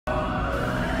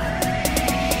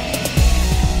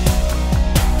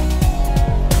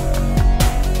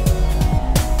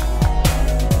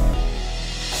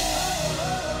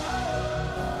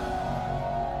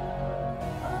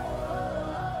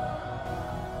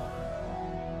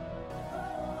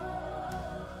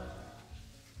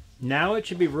Now it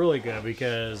should be really good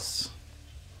because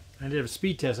I did a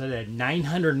speed test. I did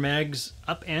 900 megs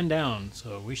up and down,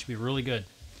 so we should be really good.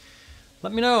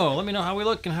 Let me know how we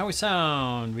look and how we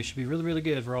sound. We should be really, really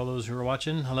good for all those who are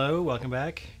watching. Hello, welcome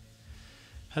back.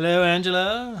 Hello,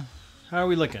 Angela. How are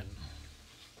we looking?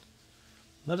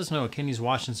 Let us know. Kenny's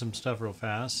watching some stuff real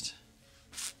fast.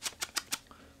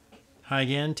 Hi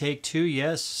again, take two.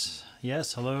 Yes.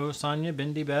 Yes, hello, Sonia,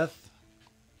 Bindi, Beth.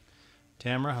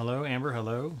 Tamara, hello. Amber,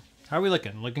 hello. How are we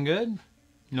looking? Looking good?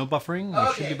 No buffering?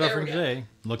 We should be buffering today.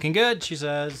 Looking good, she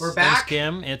says. We're back. Thanks,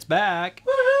 Kim. It's back.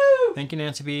 Woohoo! Thank you,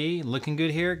 Nancy B. Looking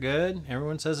good here. Good.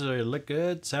 Everyone says they look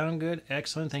good, sound good.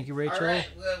 Excellent. Thank you, Rachel. All right,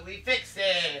 well, we fixed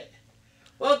it.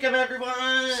 Welcome,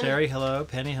 everyone. Sari, hello.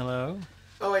 Penny, hello.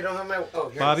 Oh, I don't have my... Oh,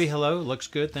 here Bobby, hello. Looks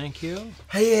good. Thank you.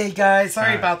 Hey, guys.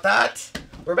 Sorry about that.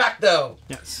 We're back, though.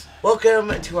 Yes.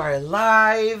 Welcome to our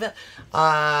live.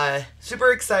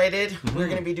 Super excited. We're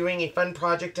going to be doing a fun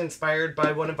project inspired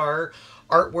by one of our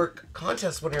artwork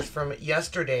contest winners from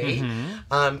yesterday.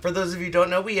 For those of you who don't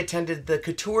know, we attended the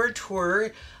Couture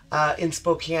tour in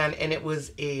Spokane, and it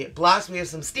was a blast. We have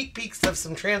some sneak peeks of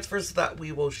some transfers that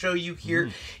we will show you here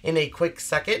in a quick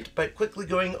second, but quickly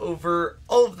going over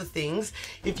all of the things.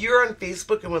 If you're on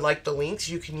Facebook and would like the links,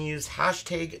 you can use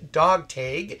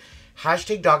 #DogTag.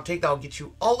 #DogTag, that'll get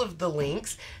you all of the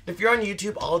links. And if you're on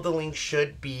YouTube, all of the links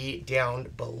should be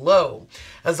down below.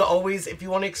 As always, if you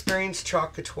want to experience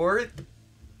Chalk Couture, the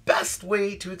best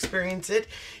way to experience it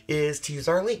is to use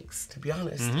our links, to be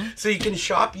honest. So you can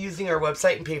shop using our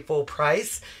website and pay full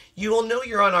price. You will know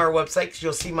you're on our website because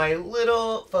you'll see my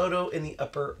little photo in the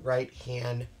upper right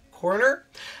hand corner.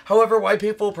 However, why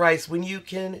pay full price when you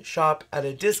can shop at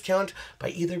a discount by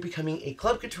either becoming a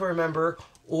Club Couture member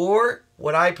or,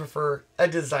 what I prefer, a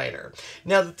designer.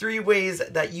 Now, the three ways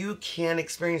that you can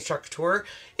experience Chalk Couture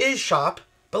is shop,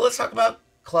 but let's talk about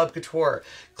Club Couture.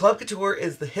 Club Couture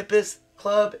is the hippest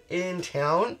club in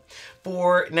town.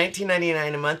 For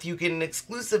 $19.99 a month, you get an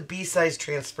exclusive B-size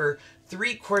transfer,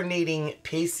 3 coordinating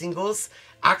pay singles,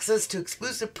 access to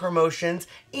exclusive promotions,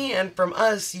 and from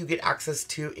us, you get access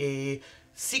to a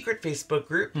secret Facebook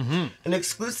group, an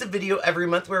exclusive video every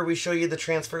month where we show you the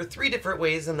transfer 3 different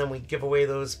ways, and then we give away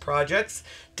those projects,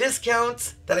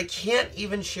 discounts that I can't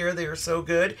even share, they are so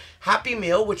good, Happy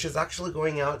Meal, which is actually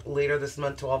going out later this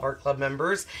month to all of our club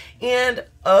members, and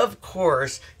of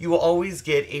course, you will always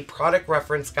get a product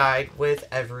reference guide with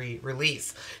every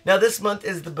release. Now this month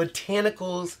is the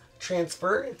Botanicals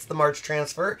transfer. It's the March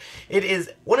transfer. It is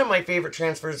one of my favorite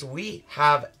transfers we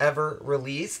have ever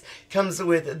released. Comes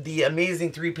with the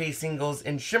amazing 3-pay singles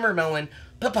in Shimmer Melon,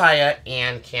 Papaya,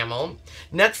 and Camel.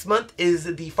 Next month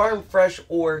is the Farm Fresh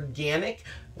Organic,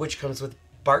 which comes with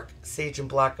Bark, Sage, and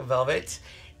Black Velvet.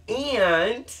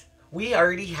 And we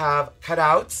already have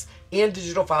cutouts and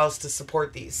digital files to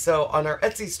support these. So on our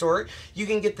Etsy store, you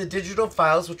can get the digital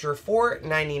files, which are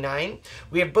 $4.99.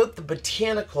 We have both the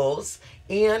Botanicals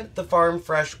and the Farm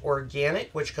Fresh Organic,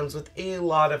 which comes with a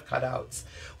lot of cutouts.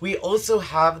 We also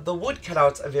have the wood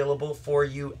cutouts available for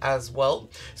you as well.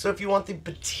 So if you want the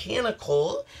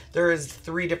Botanical, there is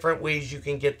 3 different ways you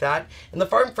can get that. And the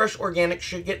Farm Fresh Organic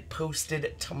should get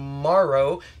posted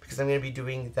tomorrow because I'm going to be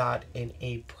doing that in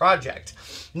a project.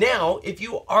 Now, if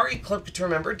you are a Club Couture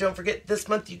member, don't forget this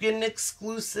month you get an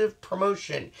exclusive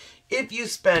promotion. If you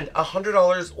spend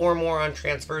 $100 or more on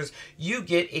transfers, you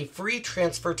get a free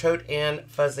transfer tote and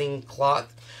fuzzing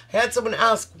cloth. I had someone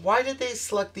ask, why did they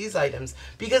select these items?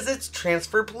 Because it's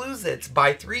Transfer Palooza. It's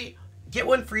buy 3, get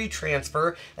 1 free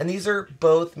transfer, and these are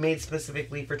both made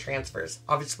specifically for transfers.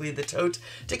 Obviously the tote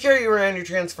to carry around your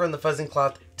transfer and the fuzzing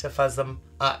cloth to fuzz them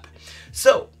up.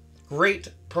 So, great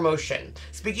promotion.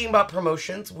 Speaking about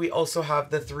promotions, we also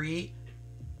have the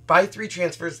buy 3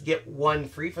 transfers, get 1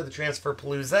 free for the Transfer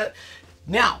Palooza.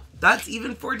 Now, that's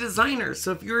even for designers.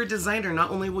 So if you're a designer,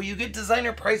 not only will you get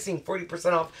designer pricing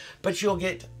 40% off, but you'll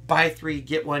get buy 3,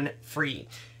 get 1 free.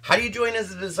 How do you join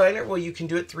as a designer? Well, you can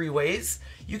do it 3 ways.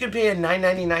 You can pay a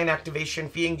 $9.99 activation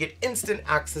fee and get instant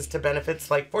access to benefits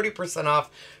like 40%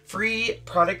 off, free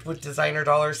product with designer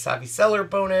dollars, savvy seller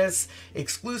bonus,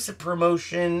 exclusive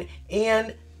promotion,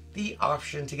 and the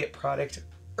option to get product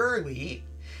early.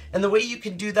 And the way you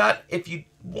can do that, if you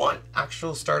want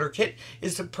actual starter kit,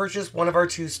 is to purchase one of our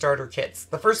 2 starter kits.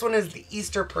 The first one is the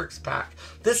Easter Perks Pack.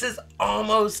 This is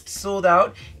almost sold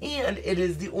out, and it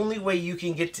is the only way you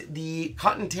can get the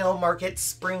Cottontail Market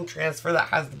Spring Transfer that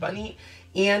has the bunny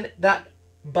and that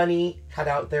bunny cut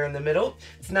out there in the middle.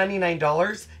 It's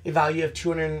 $99, a value of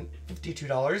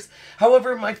 $252.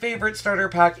 However, my favorite starter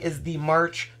pack is the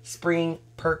March Spring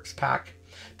Perks Pack.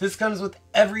 This comes with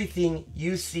everything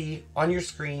you see on your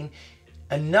screen,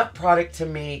 enough product to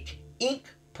make ink,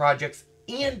 projects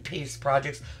and paste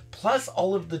projects, plus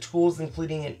all of the tools,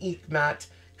 including an ink mat,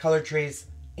 color trays,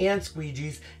 and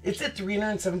squeegees. It's a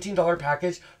 $317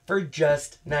 package for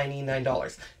just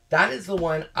 $99. That is the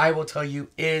one I will tell you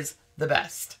is the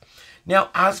best. Now,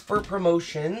 as for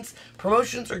promotions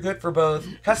are good for both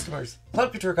customers,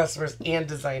 Club Couture customers, and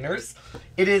designers.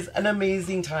 It is an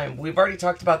amazing time. We've already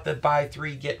talked about the buy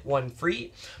 3, get 1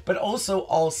 free, but also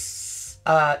all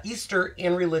Easter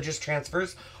and religious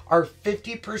transfers are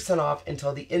 50% off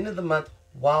until the end of the month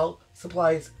while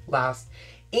supplies last.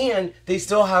 And they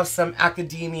still have some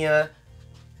academia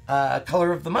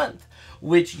color of the month,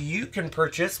 which you can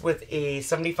purchase with a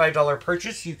 $75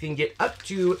 purchase. You can get up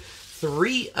to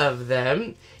 3 of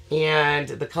them. And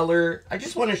the color, I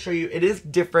just want to show you, it is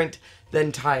different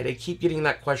than Tide. I keep getting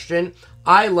that question.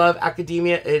 I love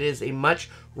academia. It is a much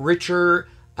richer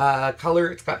color.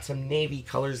 It's got some navy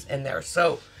colors in there.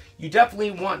 So you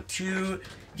definitely want to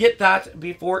get that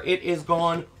before it is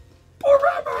gone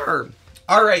forever.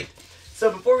 All right.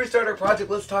 So before we start our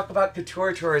project, let's talk about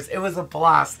Couture tours. It was a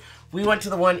blast. We went to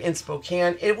the one in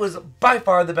Spokane. It was by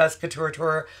far the best Couture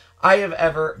tour I have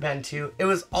ever been to. It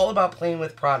was all about playing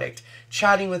with product,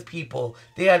 chatting with people.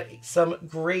 They had some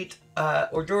great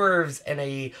hors d'oeuvres and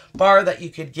a bar that you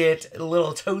could get a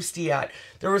little toasty at.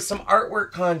 There was some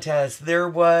artwork contests. There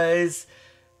was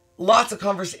lots of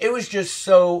conversation. It was just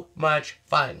so much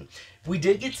fun. We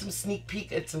did get some sneak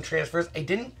peek at some transfers. I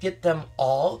didn't get them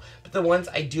all, but the ones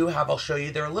I do have, I'll show you.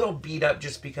 They're a little beat up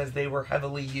just because they were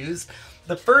heavily used.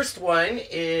 The first one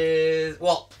is,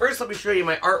 well, first let me show you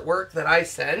my artwork that I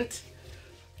sent.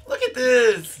 Look at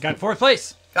this. Got 4th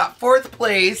place. Got 4th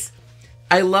place.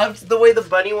 I loved the way the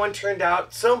bunny one turned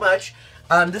out so much.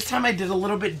 This time I did a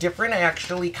little bit different. I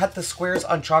actually cut the squares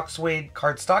on chalk suede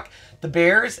cardstock, the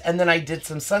bears, and then I did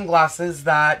some sunglasses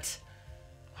that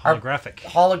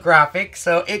holographic.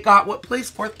 So it got what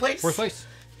place? 4th place? 4th place.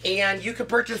 And you can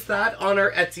purchase that on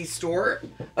our Etsy store.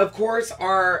 Of course,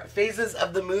 our Phases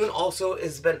of the Moon also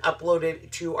has been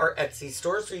uploaded to our Etsy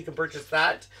store, so you can purchase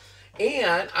that.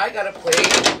 And I got to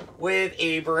play with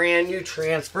a brand new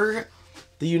transfer,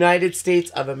 the United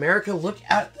States of America. Look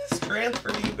at this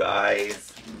transfer, you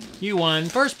guys. You won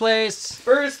 1st place.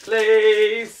 1st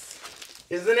place.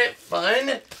 Isn't it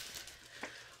fun?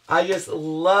 I just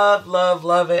love, love,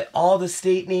 love it. All the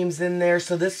state names in there.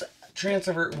 So this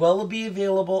transfer will be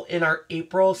available in our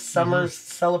April Summer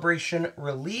Celebration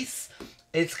release.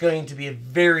 It's going to be a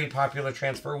very popular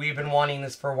transfer. We've been wanting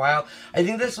this for a while. I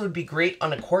think this would be great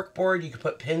on a cork board. You could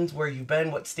put pins where you've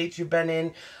been, what states you've been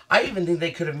in. I even think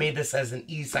they could have made this as an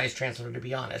E-size transfer, to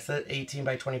be honest. 18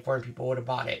 by 24 and people would have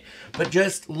bought it. But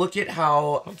just look at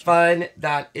how fun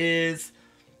that is.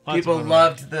 People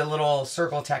loved the little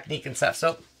circle technique and stuff.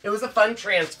 So it was a fun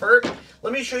transfer.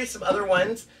 Let me show you some other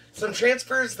ones. Some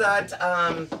transfers that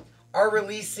are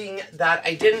releasing that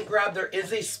I didn't grab. There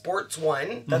is a sports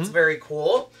one. That's very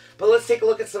cool. But let's take a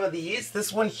look at some of these.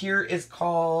 This one here is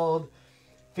called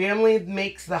Family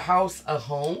Makes the House a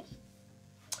Home.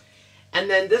 And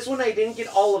then this one, I didn't get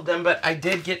all of them, but I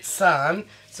did get some.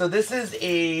 So this is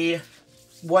a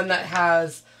one that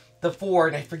has the 4.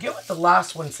 And I forget what the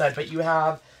last one said, but you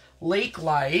have Lake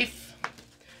Life,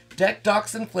 Deck,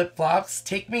 Docks, and Flip-Flops,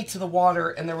 Take Me to the Water,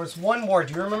 and there was one more.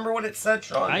 Do you remember what it said,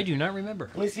 Sean? I do not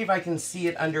remember. Let me see if I can see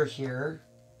it under here.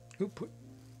 Oop.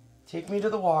 Take Me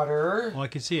to the Water. Oh, I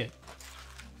can see it.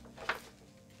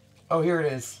 Oh, here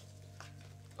it is.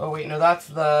 Oh, wait, no, that's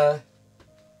the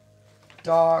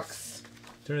Docks.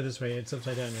 Turn it this way. It's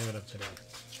upside down. You have it upside down.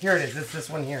 Here it is. It's this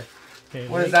one here. Okay,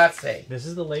 what does that say? This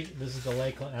is the lake. This is the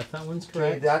lake. That one's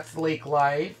correct. Okay, that's Lake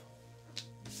Life.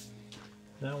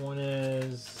 That one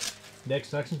is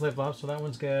Decks, Ducks, and Flip-Flops, so that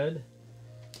one's good.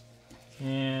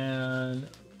 And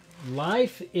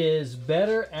Life is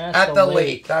Better at the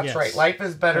Lake. That's yes. right. Life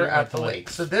is better at the lake.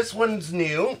 So this one's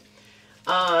new.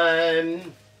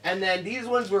 And then these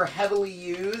ones were heavily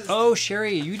used. Oh,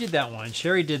 Sherry, you did that one.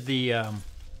 Sherry did the...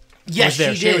 yes,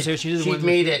 she did. She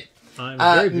made it.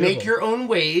 Make Your Own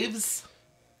Waves.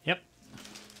 Yep.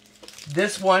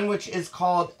 This one, which is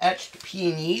called Etched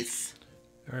Peonies.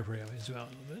 Very pretty. I'll zoom out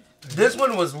a little bit. This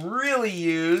one was really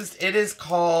used. It is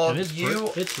called... It's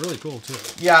really cool, too.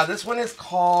 Yeah, this one is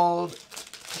called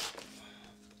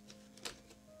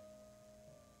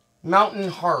Mountain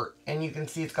Heart. And you can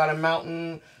see it's got a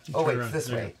mountain... Oh, wait, it's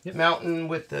this way. Yep. Mountain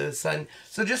with the sun.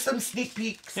 So just some sneak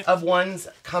peeks of ones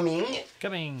coming.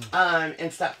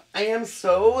 And stuff. I am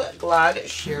so glad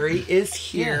Sherry is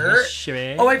here. Yeah,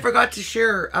 Sherry. Oh, I forgot to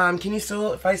share. Can you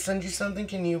still... If I send you something,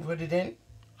 can you put it in?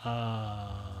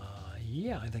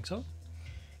 Yeah, I think so.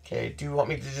 Okay, do you want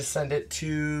me to just send it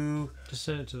to... Just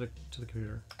send it to the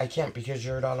computer. I can't because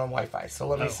you're not on Wi-Fi. So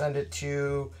let me Oh. send it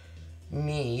to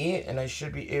me, and I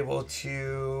should be able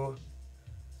to...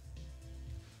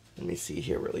 Let me see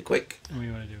here really quick. What do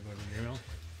you want to do? Go to your email?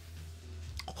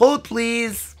 Hold,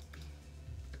 please.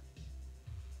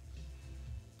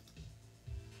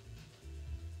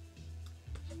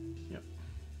 Yep.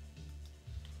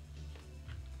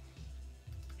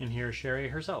 And here's Sherry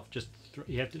herself. Just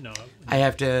you have to know. I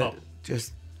have to Oh.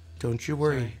 just... Don't you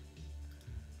worry. Sorry.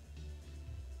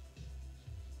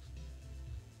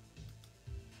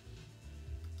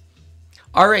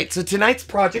 All right, so tonight's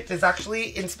project is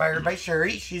actually inspired by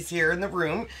Sherry. She's here in the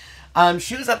room.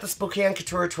 She was at the Spokane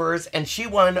Couture Tours, and she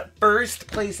won first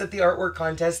place at the artwork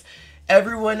contest.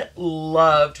 Everyone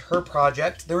loved her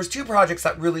project. There was two projects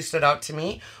that really stood out to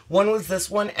me. One was this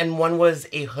one, and one was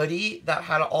a hoodie that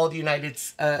had all the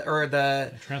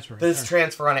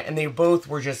transfer on it, and they both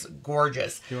were just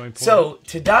gorgeous. So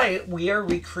today we are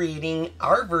recreating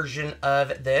our version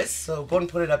of this. So go and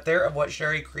put it up there of what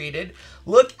Sherry created.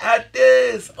 Look at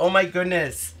this! Oh my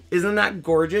goodness! Isn't that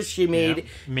gorgeous? She made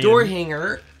door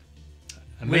hanger.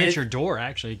 A miniature door,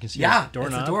 actually. You can see it's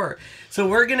doorknob. a door. So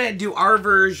we're going to do our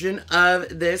version of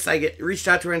this. I reached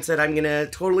out to her and said, I'm going to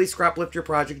totally scrap lift your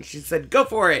project. And she said, go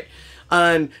for it.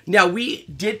 Now, we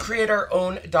did create our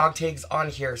own dog tags on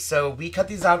here. So we cut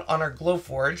these out on our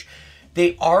Glowforge.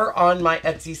 They are on my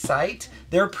Etsy site.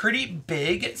 They're pretty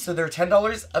big, so they're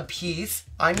 $10 a piece.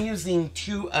 I'm using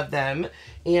 2 of them.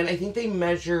 And I think they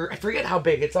measure, I forget how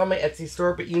big. It's on my Etsy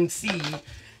store, but you can see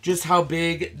just how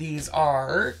big these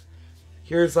are.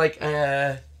 Here's like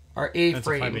our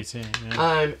A-frame. That's a 5/8,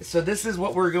 yeah. So this is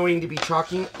what we're going to be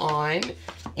chalking on,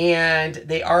 and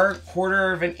they are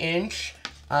 1/4 of an inch.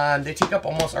 They take up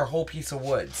almost our whole piece of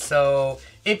wood. So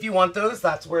if you want those,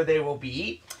 that's where they will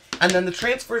be. And then the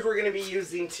transfers we're going to be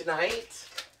using tonight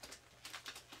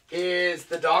is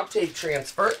the dog tag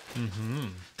transfer. Mm-hmm.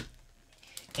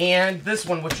 And this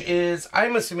one, which is,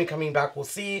 I'm assuming coming back, we'll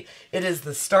see. It is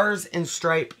the Stars and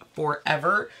Stripe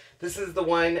Forever. This is the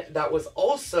one that was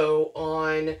also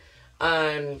on,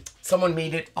 someone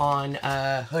made it on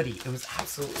a hoodie. It was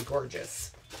absolutely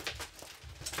gorgeous.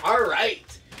 All right.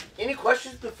 Any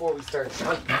questions before we start,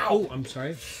 Sean? Oh, I'm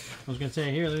sorry. I was going to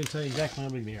say, here, let me tell you exactly how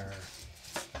big they are.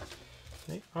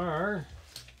 They are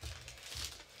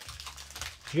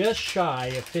just shy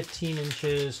of 15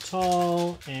 inches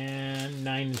tall and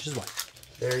 9 inches wide.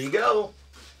 There you go.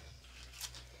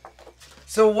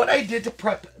 So what I did to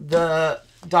prep the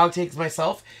dog tags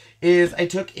myself is I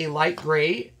took a light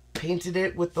gray, painted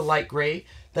it with the light gray,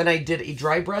 then I did a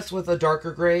dry brush with a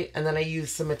darker gray, and then I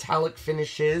used some metallic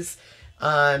finishes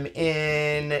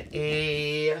in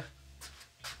a...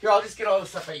 Here, I'll just get all the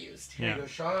stuff I used. Here you go,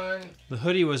 Sean. The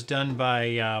hoodie was done by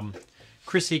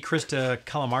Krista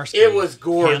Kalamarski. It was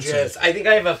gorgeous. Hansen. I think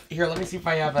I have a... Here, let me see if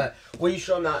I have a... Will you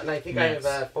show them that? And I think I have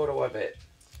a photo of it.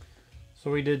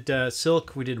 So we did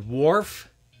silk. We did Wharf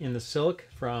in the silk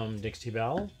from Dixie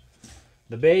Belle.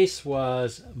 The base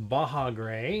was Baja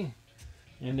Gray.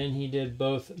 And then he did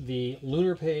both the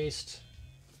Lunar Paste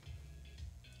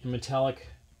and Metallic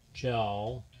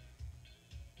Gel.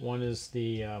 One is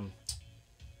the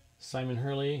Simon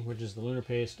Hurley, which is the Lunar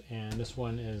Paste. And this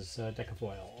one is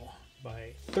Decafoil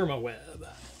by Thermoweb.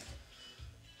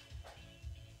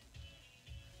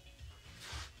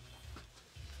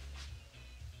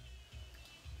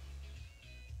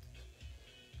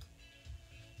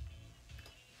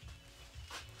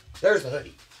 There's the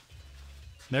hoodie.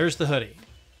 There's the hoodie.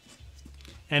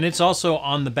 And it's also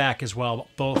on the back as well.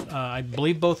 Both, I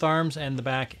believe both arms and the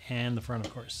back and the front,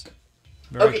 of course.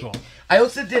 Very cool. I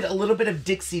also did a little bit of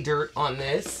Dixie dirt on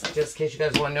this, just in case you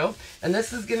guys want to know. And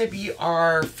this is going to be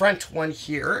our front one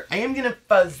here. I am going to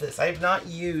fuzz this. I have not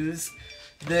used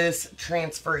this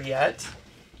transfer yet.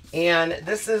 And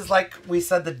this is, like we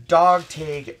said, the dog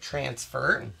tag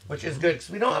transfer, which is good because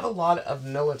we don't have a lot of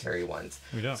military ones.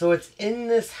 We don't. So it's in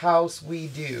this house we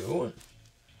do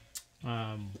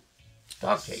dog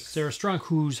tags. Sarah Strunk,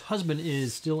 whose husband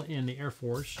is still in the Air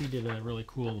Force, she did a really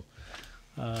cool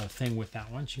thing with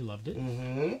that one. She loved it.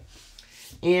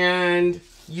 Mm-hmm. And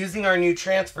using our new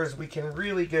transfers, we can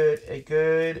really get a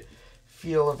good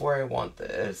feel of where I want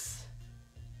this.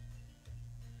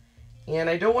 And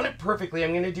I don't want it perfectly.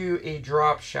 I'm going to do a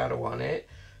drop shadow on it.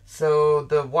 So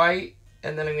the white,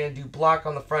 and then I'm going to do black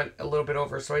on the front a little bit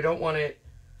over. So I don't want it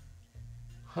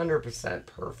 100%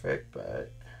 perfect,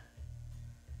 but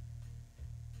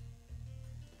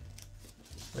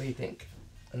what do you think?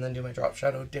 And then do my drop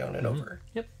shadow down and over.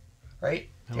 Yep. Right?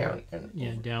 Down and over.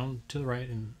 Yeah, down to the right.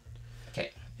 And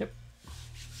okay. Yep.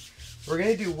 We're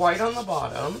going to do white on the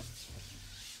bottom.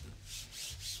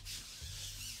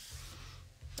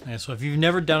 And so if you've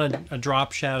never done a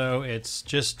drop shadow, it's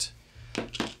just,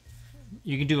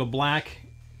 you can do a black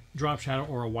drop shadow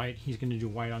or a white. He's going to do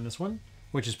white on this one,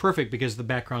 which is perfect because the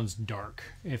background's dark.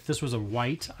 If this was a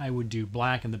white, I would do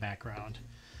black in the background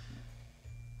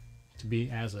to be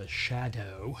as a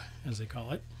shadow, as they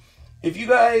call it. If you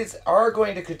guys are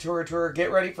going to Couture Tour,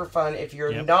 get ready for fun. If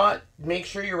you're not, make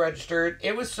sure you're registered.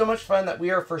 It was so much fun that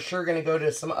we are for sure going to go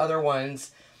to some other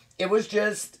ones. It was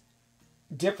just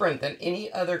different than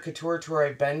any other Couture Tour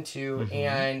I've been to,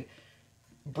 and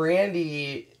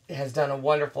Brandy has done a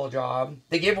wonderful job.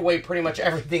 They gave away pretty much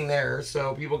everything there,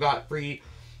 so people got free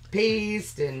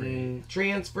paste and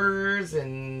transfers,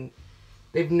 and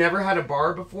they've never had a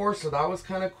bar before, so that was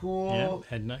kind of cool.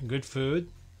 Yeah, had good food.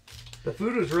 The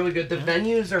food was really good. The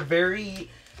venues are very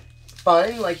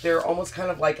fun, like they're almost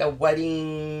kind of like a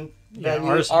wedding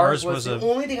venue. Ours was the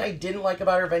only thing I didn't like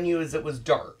about our venue is it was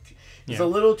dark. It's a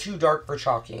little too dark for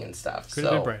chalking and stuff. Could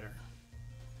have been brighter.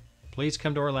 Please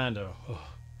come to Orlando. Oh.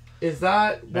 Is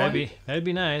that that'd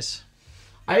be nice.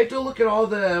 I have to look at all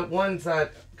the ones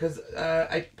that, because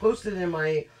I posted in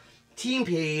my team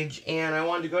page, and I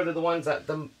wanted to go to the ones that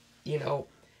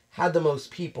had the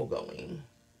most people going.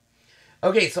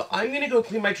 Okay, so I'm gonna go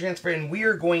clean my transfer, and we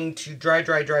are going to dry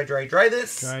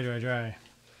this. Dry.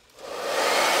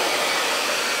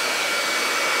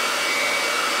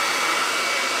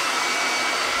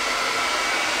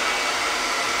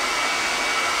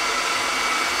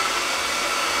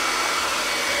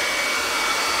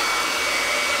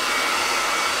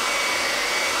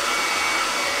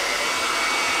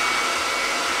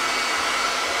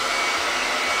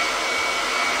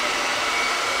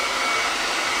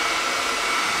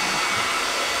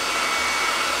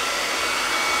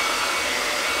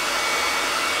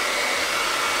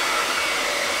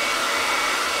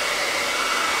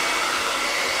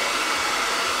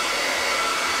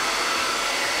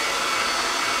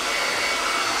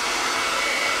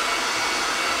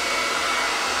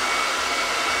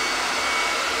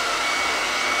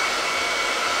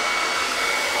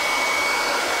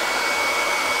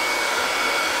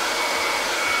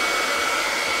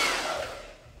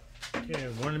 Okay,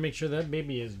 I want to make sure that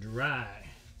baby is dry.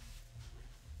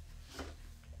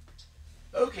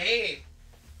 Okay,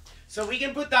 so we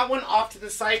can put that one off to the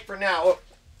side for now.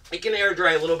 It can air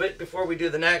dry a little bit before we do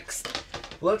the next.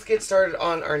 Let's get started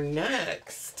on our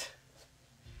next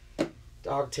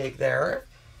dog take there.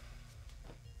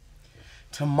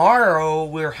 Tomorrow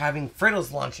we're having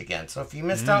Frittles launch again. So if you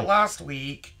missed out last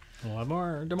week, a lot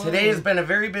more tomorrow. Today has been a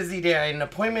very busy day. I had an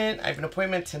appointment. I have an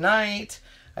appointment tonight.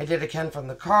 I did a Ken from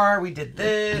the car. We did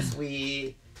this.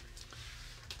 We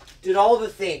did all the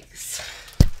things.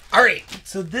 All right.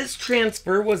 So this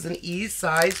transfer was an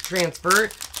E-size transfer.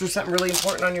 Is there something really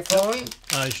important on your phone?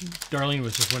 Darlene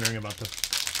was just wondering about the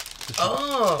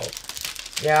Oh.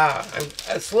 Yeah.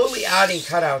 I'm slowly adding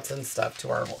cutouts and stuff to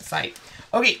our site.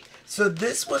 Okay. So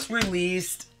this was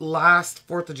released last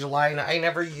 4th of July, and I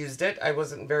never used it. I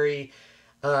wasn't very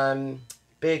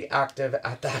big active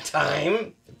at that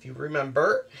time, if you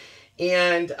remember.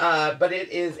 And but it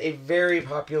is a very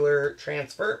popular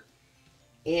transfer.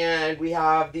 And we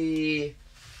have this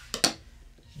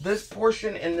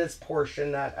portion and this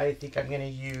portion that I think I'm going to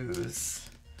use.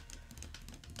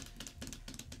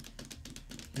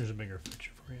 Here's a bigger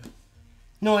picture for you.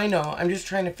 No, I know. I'm just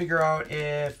trying to figure out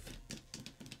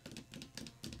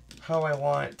how I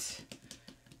want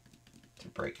to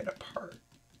break it apart.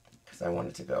 Because I want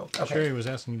it to go. Okay. Sherry was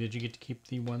asking, did you get to keep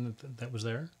the one that was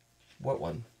there? What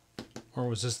one? Or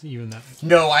was this even that?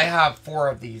 No, I have 4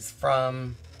 of these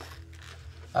from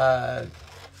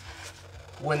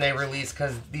when they released,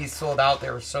 because these sold out.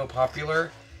 They were so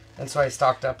popular, and so I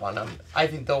stocked up on them. I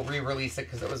think they'll re-release it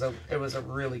because it was a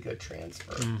really good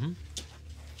transfer.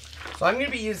 So I'm going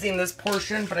to be using this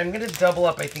portion, but I'm going to double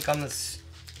up, I think, on the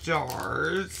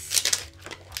stars.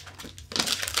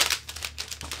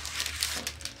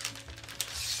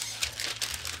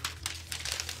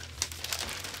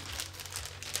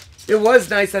 It was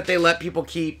nice that they let people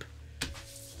keep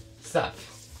stuff.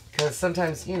 Because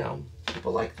sometimes,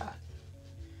 people like that.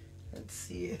 Let's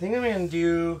see. I think I'm going to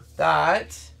do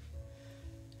that.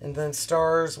 And then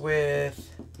stars with...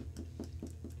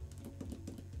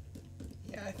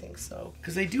 Yeah, I think so.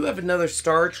 Because I do have another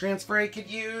star transfer I could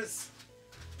use.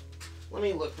 Let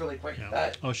me look really quick at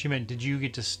that. Oh, she meant, did you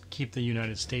get to keep the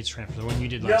United States transfer, the one you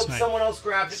did last night? Nope, someone else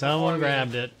grabbed it. Someone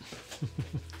grabbed it.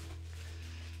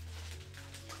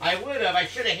 I would have. I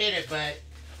should have hit it, but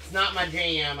it's not my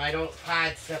jam. I don't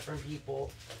hide stuff from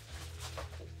people.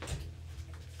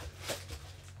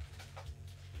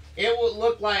 It would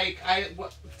look like I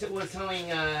was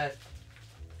telling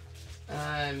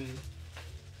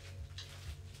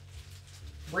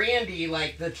Brandy,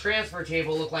 like the transfer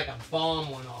table looked like a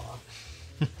bomb went off.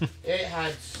 It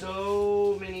had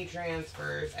so many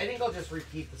transfers. I think I'll just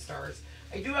repeat the stars.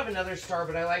 I do have another star,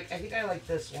 but I think I like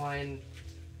this one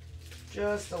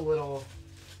just a little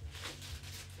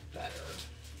better.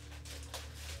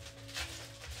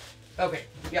 Okay,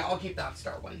 yeah, I'll keep that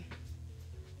star one.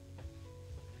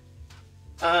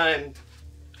 I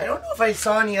don't know if I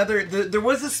saw any other. There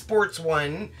was a sports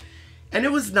one, and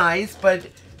it was nice, but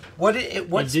what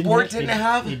sport didn't it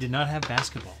have? It did not have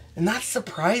basketball. And that's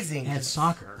surprising. It had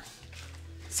soccer.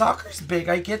 Soccer's big.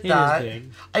 I get that. It is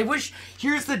big. I wish.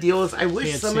 Here's the deal: is I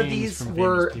wish some of these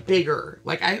were bigger.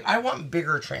 Like I want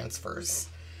bigger transfers.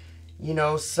 You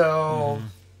know, so. Mm-hmm.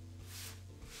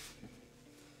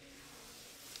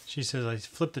 She says I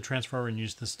flipped the transfer over and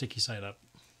used the sticky side up.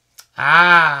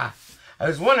 Ah, I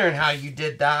was wondering how you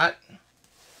did that.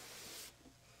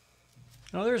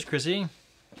 Oh, there's Chrissy.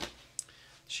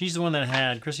 She's the one that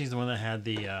had. Chrissy's the one that had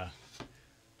the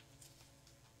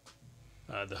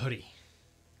hoodie.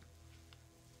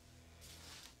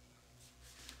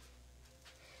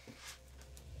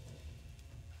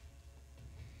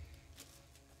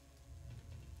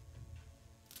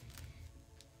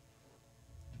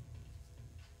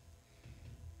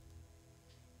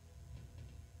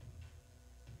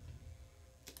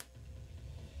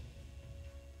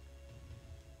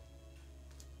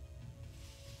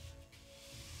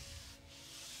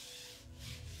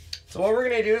 So what we're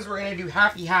gonna do is we're gonna do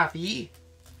happy, happy,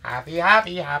 happy,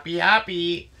 happy, happy,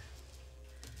 happy.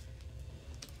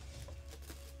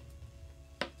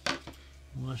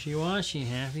 Washy, washy,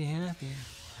 happy, happy.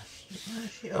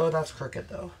 Oh, that's crooked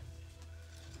though.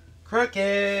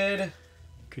 Crooked.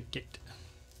 Cricket.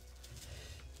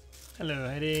 Hello,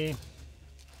 Heidi.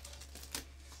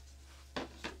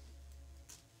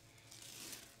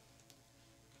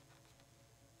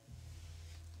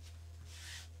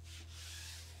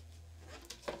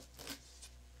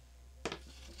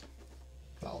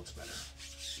 That looks better.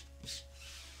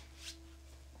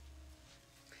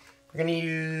 We're gonna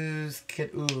use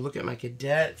ooh, look at my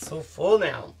cadet, it's so full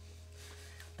now.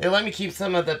 They let me keep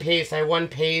some of the paste. I won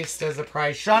paste as a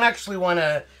prize. Sean actually won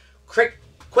a quick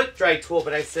dry tool,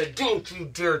 but I said, don't you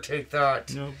dare take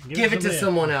that. No, give it to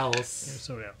someone else. Give it to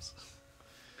somebody else.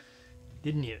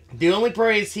 Didn't you? The only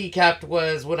prize he kept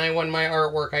was when I won my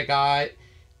artwork, I got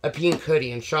a pink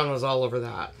hoodie, and Sean was all over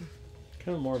that.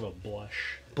 Kind of more of a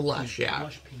blush. Blush, yeah.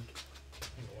 Blush pink.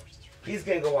 He's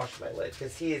gonna go wash my lid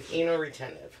because he is anal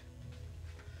retentive.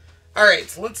 Alright,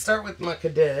 so let's start with my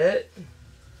cadet.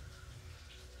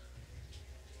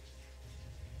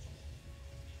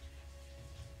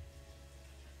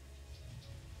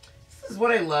 This is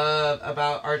what I love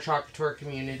about our Couture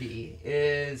community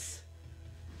is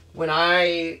when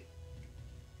I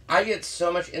get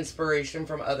so much inspiration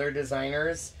from other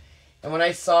designers, and when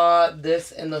I saw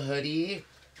this in the hoodie,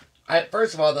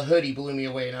 first of all, the hoodie blew me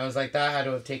away, and I was like, that had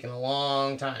to have taken a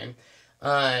long time.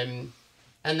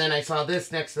 And then I saw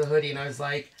this next to the hoodie, and I was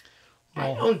like,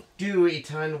 I don't do a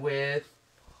ton with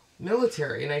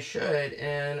military, and I should.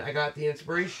 And I got the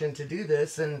inspiration to do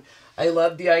this, and I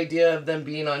love the idea of them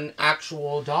being on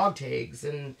actual dog tags.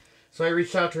 And so I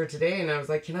reached out to her today, and I was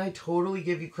like, can I totally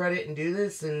give you credit and do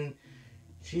this? And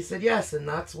she said yes, and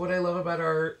that's what I love about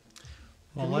our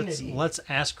community. Let's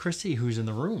ask Chrissy, who's in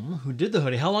the room, who did the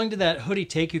hoodie. How long did that hoodie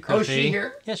take you, Chrissy? Oh, is she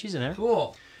here? Yeah, she's in there.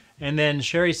 Cool. And then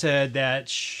Sherry said that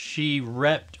she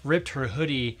ripped her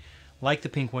hoodie like the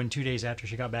pink one 2 days after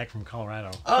she got back from Colorado.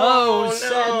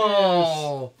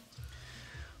 Oh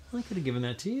no! I could have given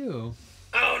that to you.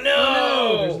 Oh no!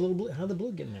 Oh, there's a little blue. How'd the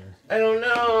blue get in there? I don't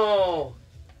know.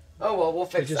 Oh well, we'll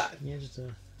fix that. Yeah, just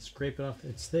scrape it off.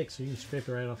 It's thick, so you can scrape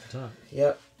it right off the top.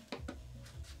 Yep.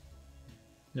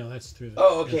 No, that's through the...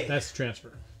 Oh, okay. That's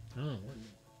transfer. Oh.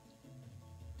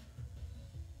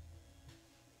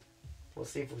 We'll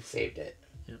see if we saved it.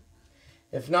 Yep.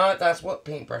 If not, that's what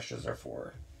paintbrushes are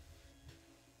for.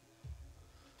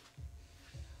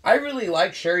 I really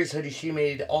like Sherry's hoodie she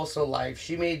made also live.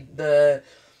 She made the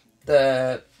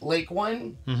lake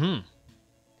one. Mm-hmm.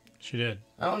 She did.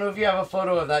 I don't know if you have a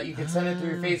photo of that. You can send it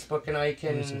through Facebook and I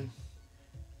can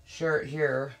share it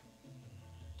here.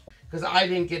 Because I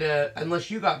didn't get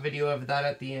unless you got video of that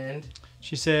at the end.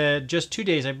 She said, just 2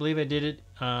 days. I believe I did it.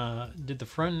 Did the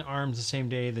front and arms the same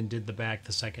day, then did the back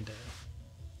the second day.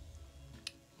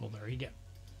 Well, there you go.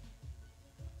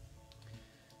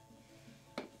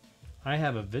 I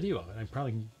have a video of it. I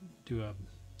probably can do a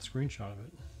screenshot of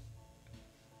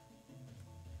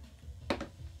it.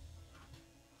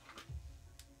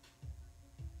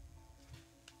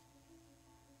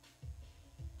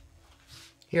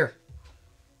 Here.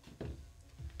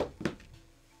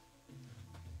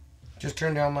 Just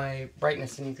turn down my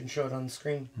brightness and you can show it on the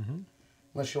screen. Mm-hmm.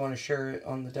 Unless you want to share it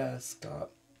on the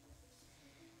desktop.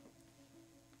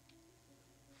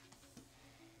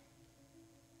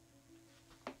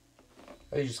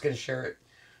 Are you just going to share it?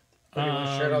 Or do you want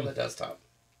to share it on the desktop?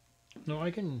 No,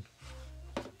 I can...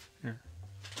 Here.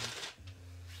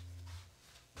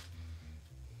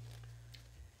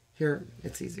 Here,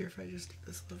 it's easier if I just do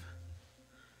this, love.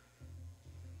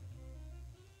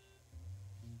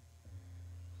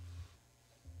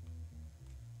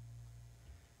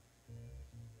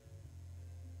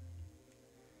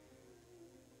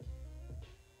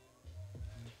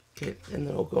 Okay, and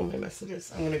then I'll go my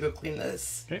messages. I'm going to go clean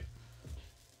this. Okay.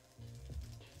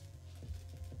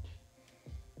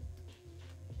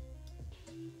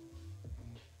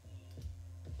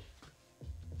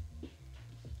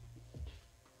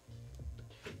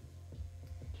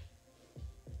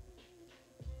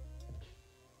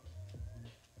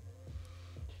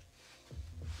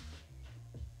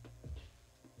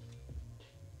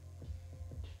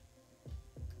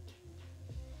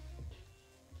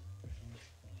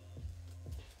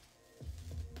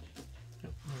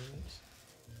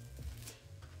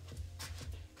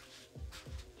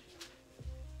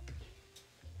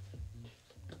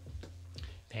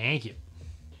 Thank you.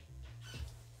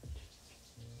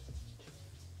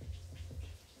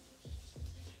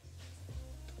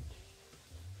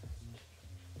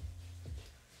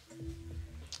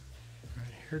 All right,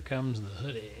 here comes the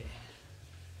hoodie.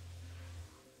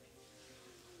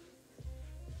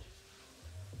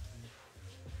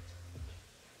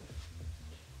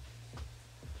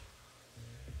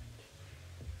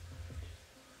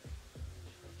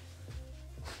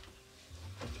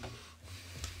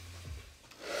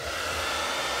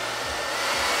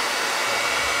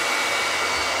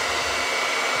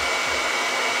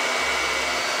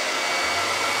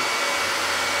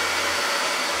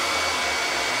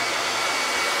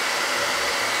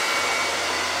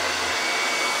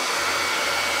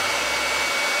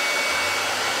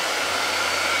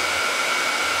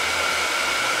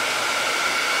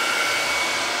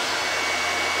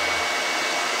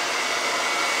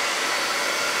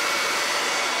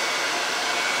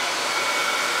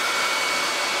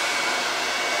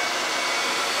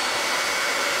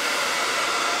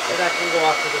 That can go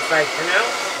off to the side for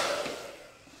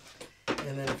now.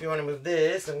 And then if you want to move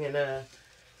this, I'm going to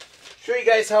show you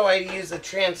guys how I use a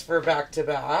transfer back to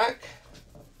back.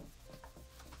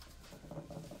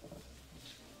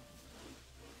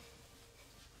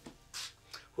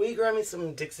 Will you grab me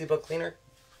some Dixie book cleaner?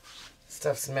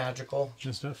 Stuff's magical.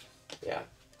 Good stuff. Yeah.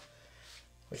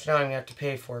 Which now I'm going to have to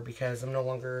pay for because I'm no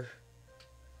longer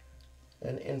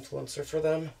an influencer for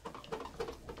them.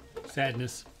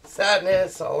 Sadness.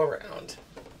 Sadness all around.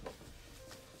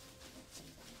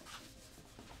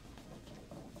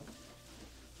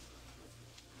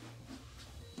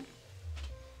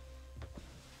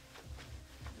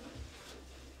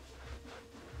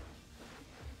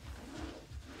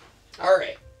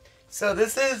 Alright, so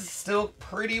this is still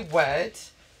pretty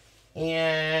wet,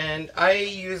 and I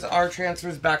use our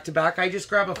transfers back to back. I just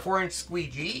grab a 4-inch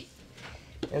squeegee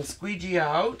and squeegee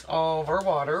out all of our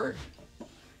water.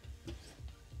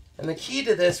 And the key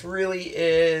to this really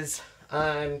is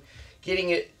getting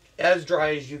it as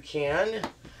dry as you can.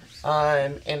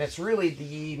 And it's really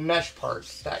the mesh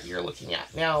parts that you're looking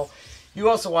at. Now, you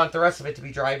also want the rest of it to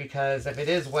be dry because if it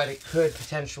is wet, it could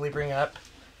potentially bring up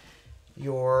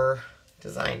your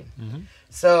design. Mm-hmm.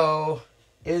 So,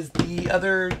 is the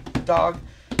other dog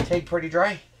tag pretty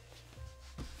dry?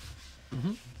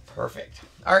 Mm-hmm. Perfect.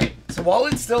 All right, so while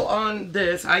it's still on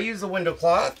this, I use a window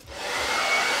cloth.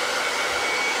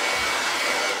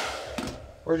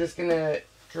 We're just gonna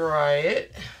dry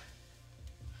it.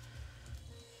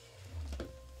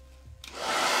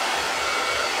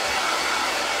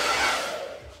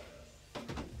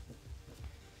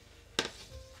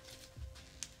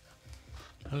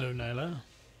 Hello, Nyla.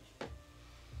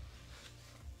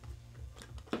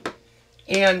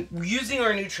 And using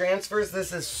our new transfers,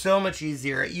 this is so much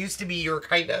easier. It used to be you're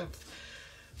kind of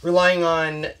relying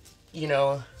on, you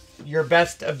know, your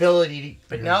best ability,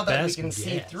 but your now that we can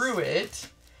see through it,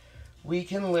 we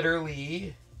can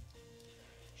literally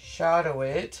shadow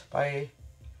it by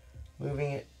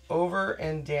moving it over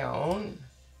and down.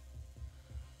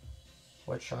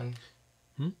 What, Sean?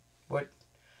 Hmm? What?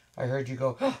 I heard you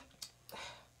go, oh,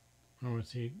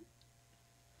 let's see.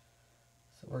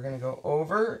 So we're going to go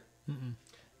over. Mm-mm.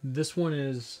 This one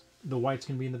is, the white's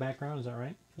going to be in the background, is that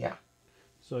right? Yeah.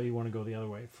 So you want to go the other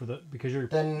way for the, because you're...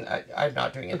 Then I'm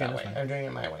not doing it that way. Fine. I'm doing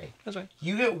it my way. That's right.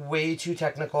 You get way too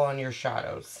technical on your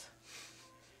shadows.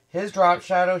 his drop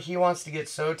shadow, he wants to get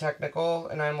so technical,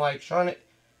 and I'm like, Sean,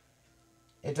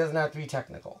 it doesn't have to be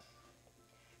technical.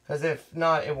 Because if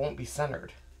not, it won't be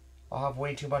centered. I'll have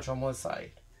way too much on one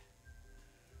side.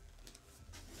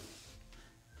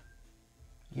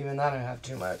 Even that I have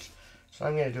too much. So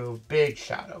I'm going to do a big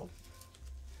shadow.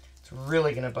 It's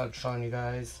really going to bug Sean, you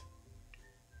guys.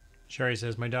 Sherry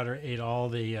says, my daughter ate all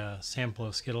the sample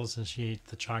of Skittles and she ate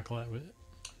the chocolate.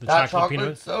 The that chocolate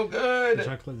chocolate's so good. The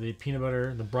chocolate, the peanut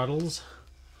butter, the Bruddles.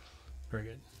 Very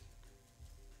good.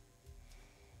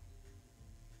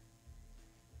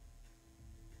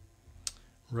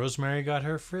 Rosemary got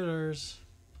her fritters.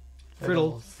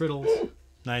 Frittles.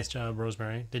 Nice job,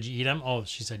 Rosemary. Did you eat them? Oh,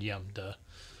 she said yum. Duh.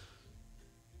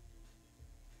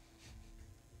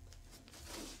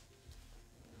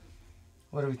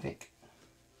 What do we think?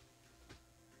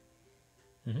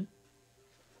 Mm-hmm.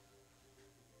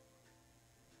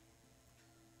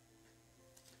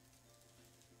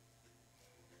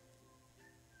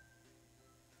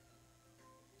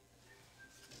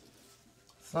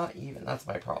 It's not even. That's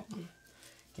my problem.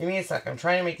 Give me a sec. I'm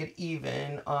trying to make it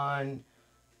even on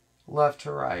left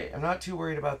to right. I'm not too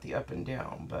worried about the up and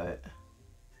down, but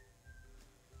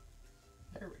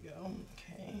there we go.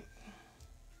 Okay.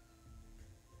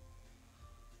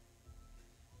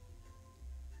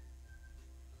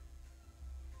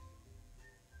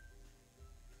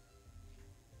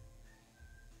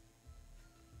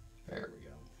 There we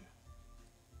go.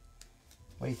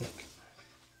 What do you think?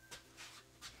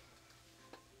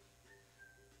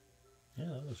 Yeah,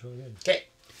 that looks really good. Okay.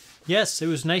 Yes, it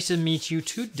was nice to meet you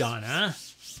too, Donna.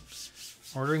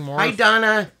 Ordering more. Hi,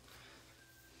 Donna.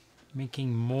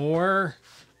 Making more.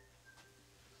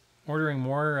 Ordering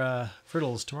more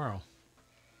frittles tomorrow.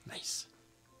 Nice.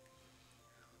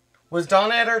 Was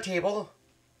Donna at our table?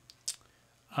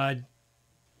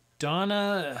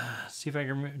 Donna, see if I can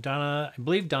remember. Donna, I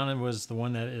believe Donna was the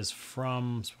one that is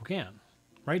from Spokane,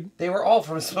 right? They were all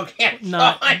from Spokane.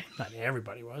 Not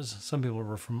everybody was. Some people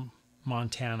were from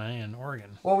Montana and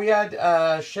Oregon. Well, we had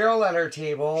Cheryl at our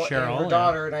table and her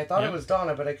daughter, and I thought it was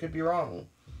Donna, but I could be wrong.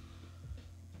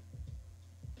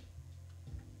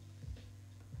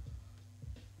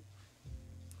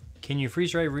 Can you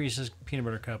freeze dry Reese's peanut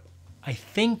butter cup? I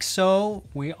think so.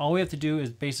 All we have to do is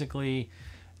basically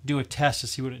do a test to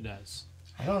see what it does.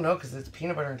 I don't know because it's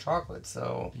peanut butter and chocolate,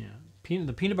 so yeah.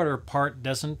 The peanut butter part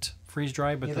doesn't freeze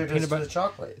dry, but neither the peanut butter, the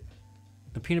chocolate.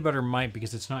 The peanut butter might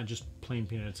because it's not just plain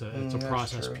peanut. It's a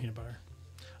processed true. peanut butter.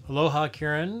 Aloha,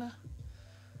 Kieran.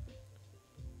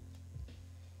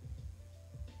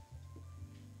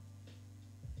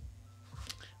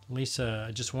 Lisa,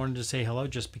 I just wanted to say hello.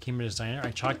 Just became a designer.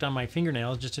 I chalked on my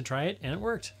fingernails just to try it, and it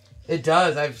worked. It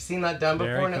does. I've seen that done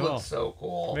before, Very and cool. it looks so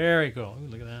cool. Very cool. Ooh,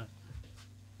 look at that.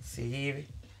 See,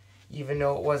 even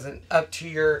though it wasn't up to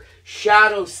your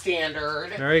shadow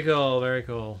standard. Very cool. Very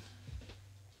cool.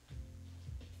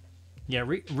 Yeah,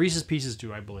 Reese's Pieces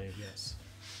do, I believe. Yes.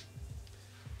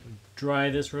 Dry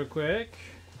this real quick.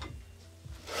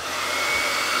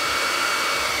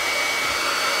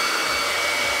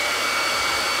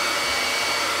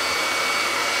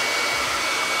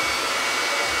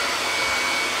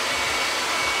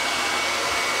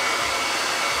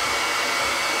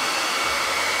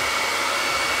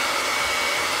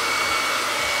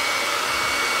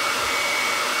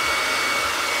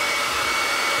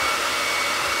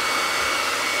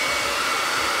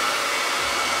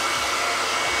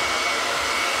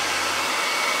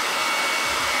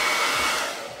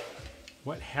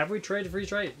 What have we tried to freeze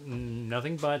dry?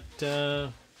 Nothing but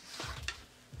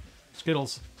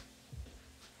Skittles.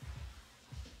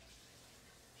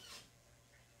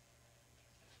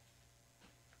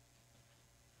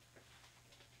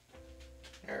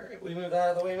 All right, we move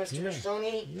out of the way, Mr. Yeah.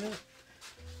 Stoney. Yeah.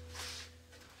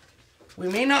 We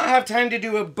may not have time to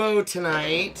do a bow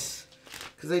tonight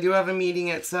because I do have a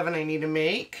meeting at 7 I need to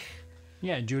make.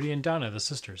 Yeah, Judy and Donna, the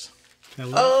sisters.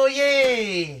 Oh,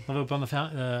 yay! Live up on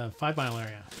the 5 Mile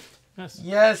area. Yes.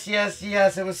 Yes, yes,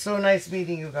 yes. It was so nice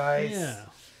meeting you guys. Yeah.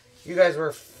 You guys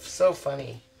were so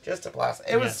funny. Just a blast.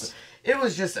 It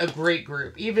was just a great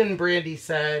group. Even Brandy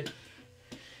said,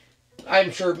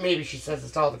 I'm sure maybe she says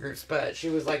this to all the groups, but she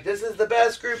was like, this is the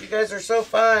best group. You guys are so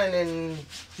fun and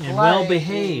well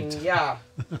behaved. Yeah.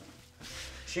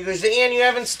 She goes, and you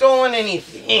haven't stolen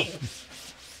anything.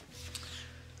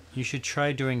 You should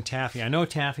try doing taffy. I know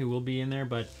taffy will be in there,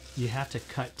 but you have to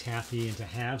cut taffy into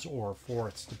halves or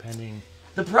fourths, depending.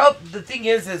 The thing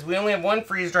is we only have one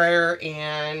freeze dryer,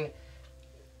 and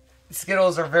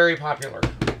Skittles are very popular.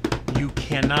 You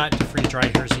cannot freeze dry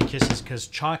Hershey Kisses because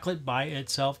chocolate by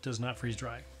itself does not freeze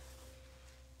dry.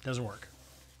 Doesn't work.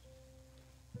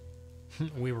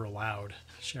 We were loud,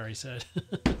 Sherry said.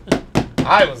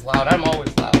 I was loud. I'm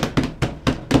always loud.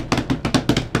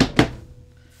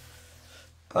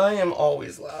 I am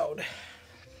always loud.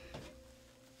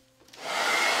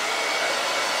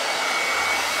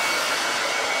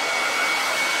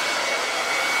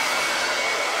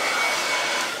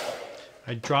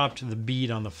 I dropped the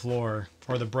bead on the floor,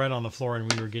 or the bread on the floor,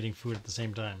 and we were getting food at the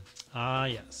same time. Ah,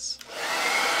 yes.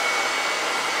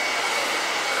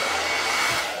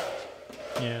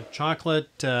 Yeah, chocolate,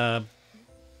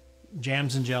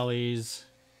 jams and jellies,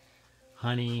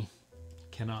 honey,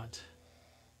 cannot.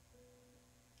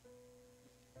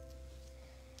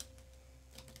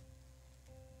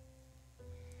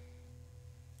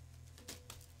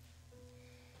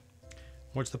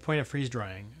 What's the point of freeze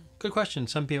drying? Good question.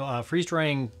 Some people freeze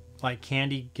drying like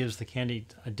candy gives the candy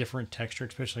a different texture,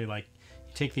 especially like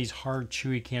you take these hard,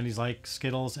 chewy candies like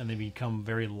Skittles, and they become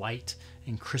very light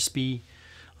and crispy.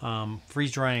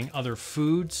 Freeze drying other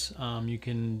foods, you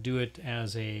can do it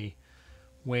as a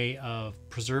way of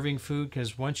preserving food,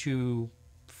 because once you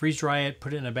freeze dry it,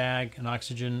 put it in a bag, an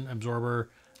oxygen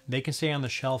absorber, they can stay on the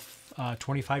shelf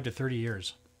 25 to 30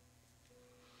 years.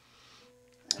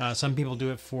 Some people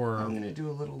do it for... I'm going to do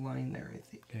a little line there, I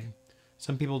think. Okay.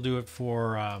 Some people do it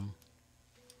for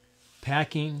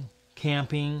packing,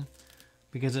 camping,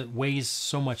 because it weighs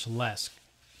so much less.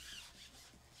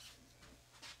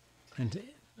 And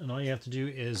all you have to do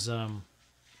is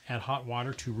add hot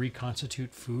water to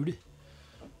reconstitute food.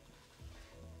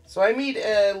 So I made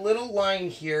a little line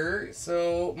here,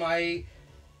 so my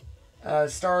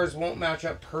stars won't match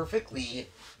up perfectly.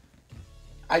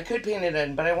 I could paint it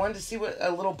in, but I wanted to see what a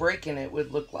little break in it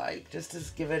would look like, just to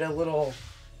give it a little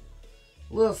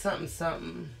something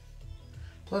something.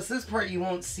 Plus this part you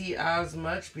won't see as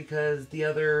much because the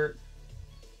other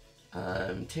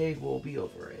tag will be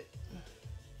over it.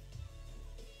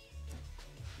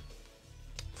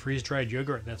 Freeze-dried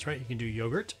yogurt, that's right, you can do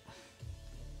yogurt.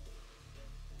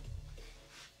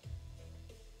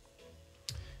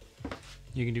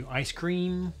 You can do ice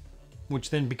cream, which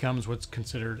then becomes what's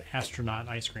considered astronaut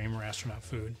ice cream or astronaut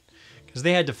food, because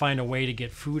they had to find a way to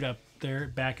get food up there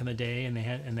back in the day,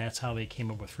 and that's how they came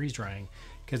up with freeze drying,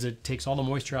 because it takes all the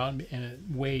moisture out and it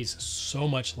weighs so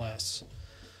much less.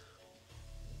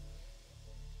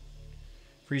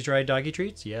 Freeze dried doggy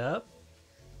treats, yep.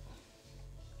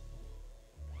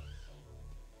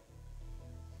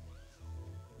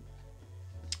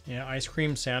 Yeah, ice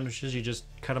cream sandwiches, you just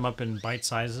cut them up in bite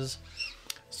sizes.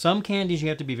 Some candies you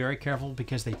have to be very careful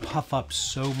because they puff up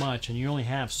so much, and you only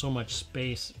have so much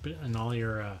space in all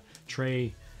your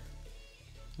tray.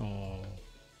 Oh,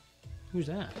 who's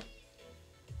that?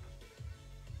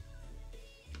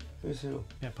 Who's who?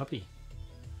 Yeah, puppy.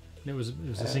 It was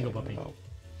a single puppy. Know.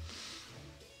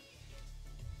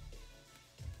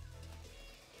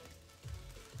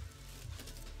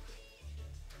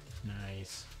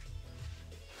 Nice.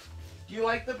 Do you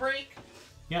like the break?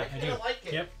 Yeah, I do. Like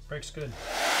it. Yep, break's good.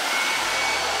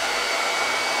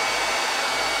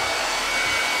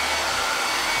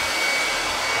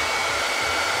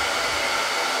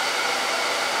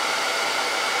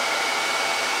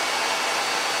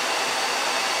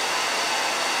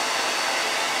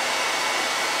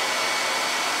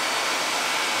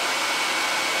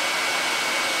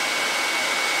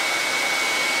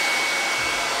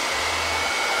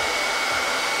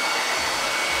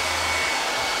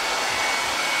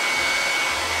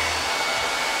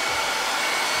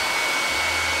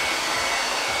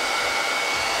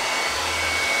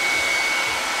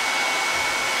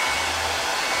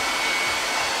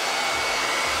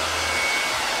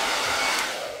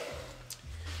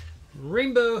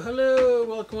 Rainbow, hello,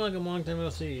 welcome, long time no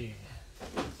see.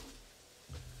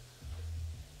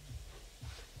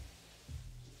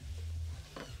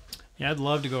 Yeah, I'd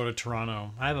love to go to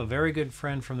Toronto. I have a very good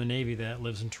friend from the Navy that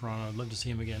lives in Toronto. I'd love to see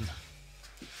him again.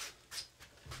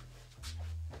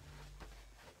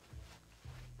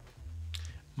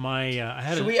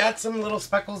 Should we add some little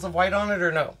speckles of white on it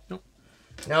or no? Nope.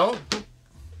 No?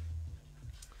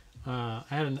 I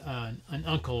had an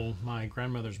uncle, my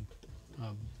grandmother's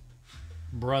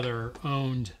brother,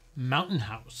 owned Mountain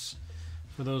House.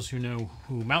 For those who know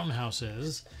who Mountain House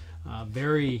is, a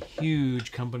very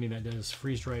huge company that does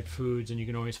freeze-dried foods, and you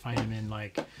can always find them in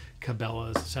like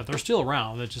Cabela's and stuff. They're still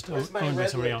around. They're just owned by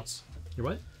somebody else. Your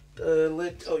what? The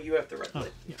lid. Oh, you have the red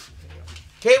lid. Yeah.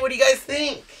 Okay, what do you guys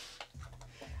think?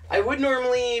 I would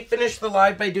normally finish the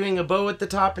live by doing a bow at the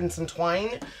top and some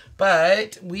twine,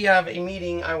 but we have a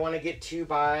meeting I want to get to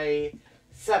by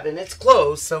 7. It's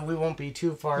close, so we won't be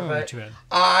too far. But too bad.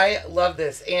 I love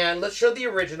this. And let's show the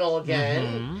original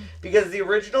again. Because the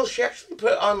original, she actually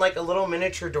put on like a little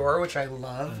miniature door, which I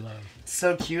love.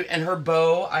 So cute. And her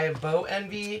bow, I have bow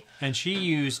envy. And she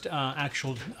used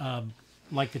actual,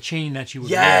 like the chain that you would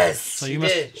wear. Yes, so you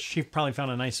did. She probably found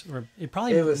a nice, or it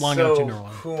probably long enough to know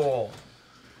one. Cool.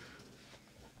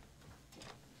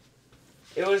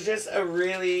 It was just a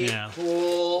really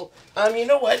cool. You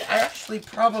know what? I actually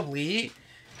probably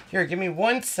here. Give me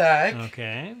 1 sec.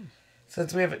 Okay.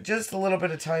 Since we have just a little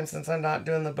bit of time, since I'm not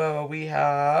doing the bow, we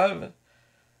have.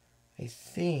 I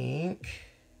think.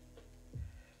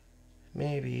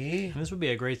 Maybe. And this would be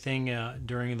a great thing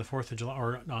during the 4th of July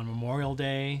or on Memorial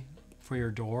Day for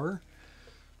your door.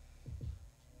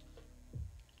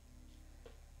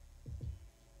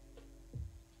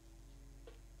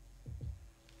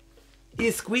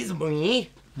 You squeeze me.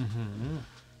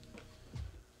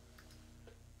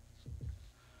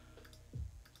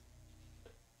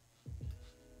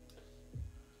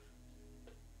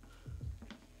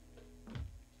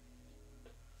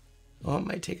 Oh, it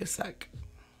might take a sec.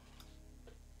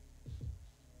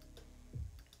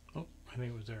 Oh, I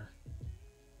think it was there.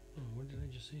 Oh, what did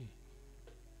I just see?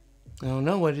 I don't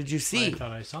know. What did you see? I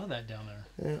thought I saw that down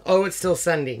there. Oh, it's still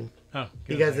sending. Oh,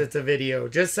 because it's a video.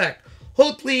 Just a sec.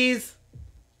 Hold, please.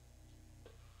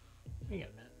 You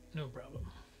got that. No problem.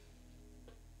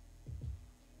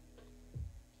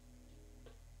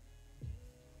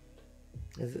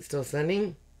 Is it still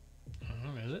sending? I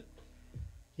don't know. Is it?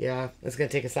 Yeah, it's gonna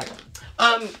take a second.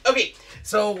 Okay,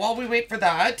 so while we wait for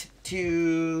that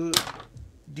to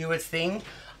do its thing,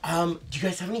 do you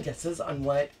guys have any guesses on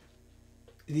what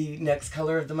the next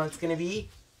color of the month's gonna be?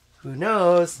 Who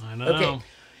knows? I know. Okay,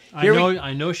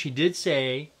 I know. She did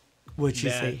say. What'd she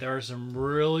say? There are some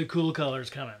really cool colors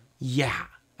coming. Yeah,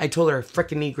 I told her I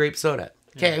frickin' need grape soda.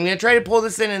 Okay, I'm gonna try to pull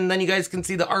this in, and then you guys can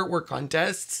see the artwork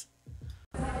contests.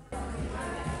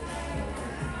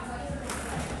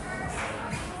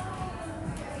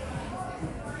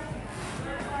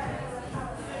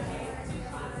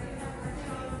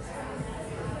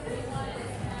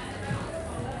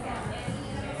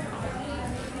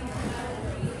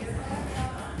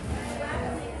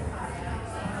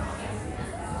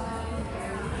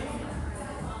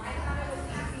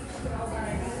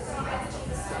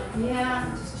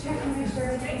 Yeah, just check and make sure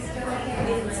everything's still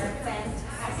okay. It's fantastic.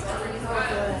 Oh,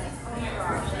 good. Oh my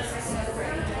gosh, this is so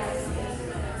great.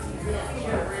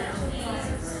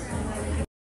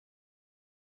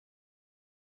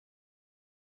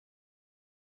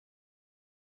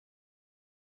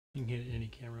 You can get any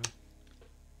camera.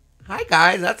 Hi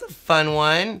guys, that's a fun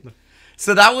one.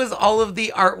 So that was all of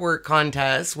the artwork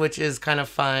contests, which is kind of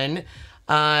fun.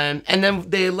 And then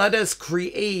they let us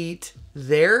create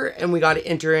there, and we got to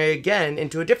enter again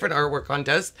into a different artwork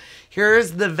contest.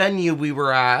 Here's the venue we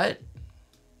were at.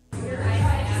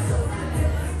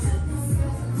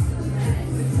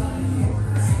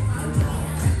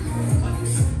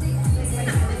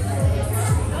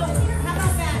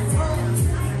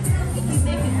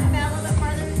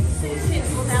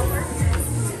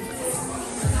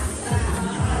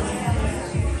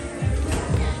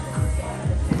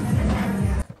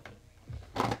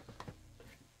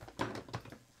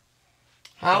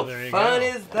 How fun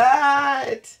is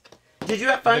that? Did you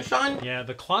have fun, Sean? Yeah,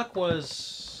 the clock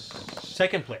was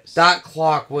second place. That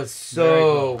clock was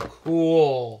so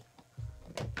cool.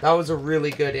 That was a really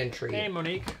good entry. Hey,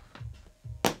 Monique.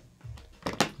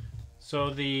 So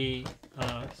the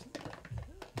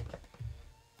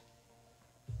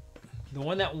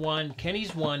one that won,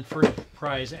 Kenny's won first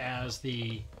prize as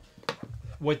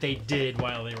what they did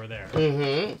while they were there.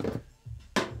 Mm-hmm.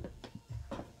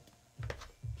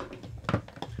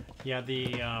 Yeah,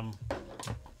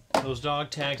 those dog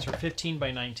tags are 15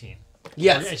 by 19.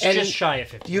 Yes, it's and just shy of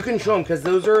 15. You can show them because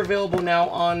those are available now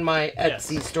on my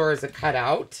Etsy store as a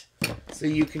cutout. So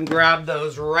you can grab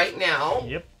those right now.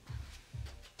 Yep.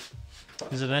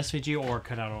 Is it an SVG or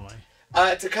cutout only?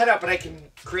 It's a cutout, but I can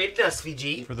create an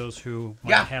SVG. For those who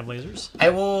might have lasers? I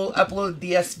will upload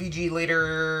the SVG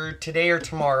later today or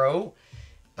tomorrow.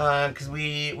 Because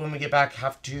when we get back,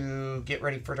 have to get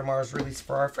ready for tomorrow's release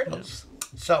for our Fritos.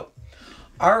 So,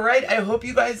 alright, I hope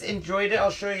you guys enjoyed it.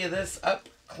 I'll show you this up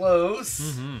close.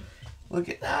 Mm-hmm. Look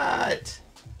at that.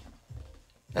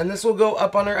 And this will go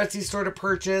up on our Etsy store to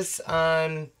purchase.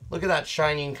 Look at that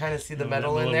shiny. You can kind of see the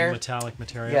metal in there. Metallic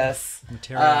material. Yes.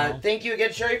 Thank you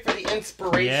again, Sherry, for the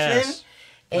inspiration. Yes.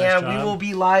 And we will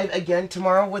be live again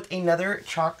tomorrow with another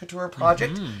Chalk Couture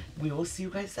project. We will see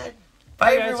you guys then.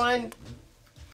 Bye everyone.